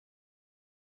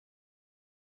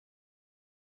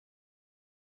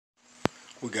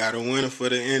We got a winner for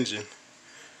the engine.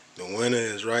 The winner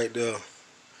is right there.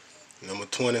 Number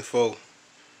 24.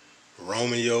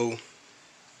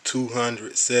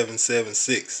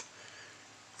 romeo200776.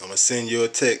 I'm going to send you a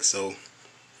text, so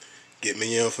get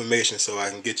me your information so I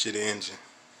can get you the engine.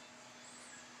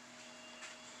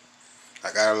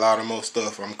 I got a lot of more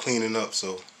stuff I'm cleaning up,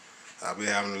 so I'll be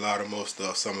having a lot of more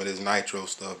stuff. Some of this nitro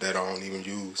stuff that I don't even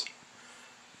use.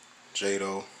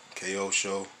 Jado, KO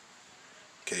Show.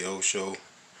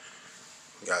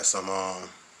 Got some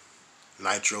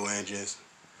nitro engines,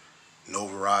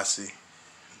 Nova Rossi,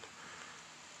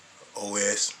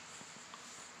 OS.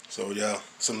 So yeah,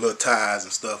 some little ties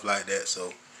and stuff like that.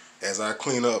 So as I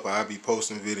clean up, I'll be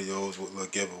posting videos with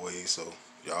little giveaways. So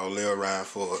y'all lay around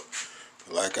for it.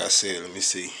 But like I said, let me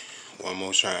see one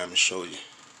more time to show you.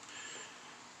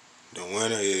 The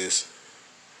winner is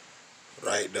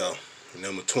right there,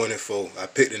 number 24. I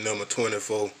picked the number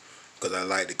 24 because I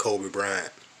like the Kobe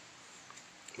Bryant.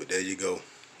 But there you go,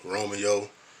 Romeo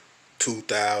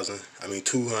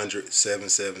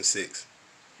 20776.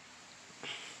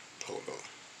 Hold on.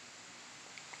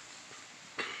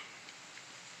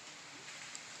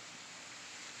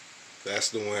 That's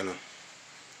the winner.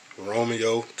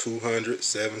 Romeo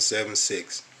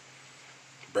 20776.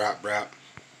 Braap, braap.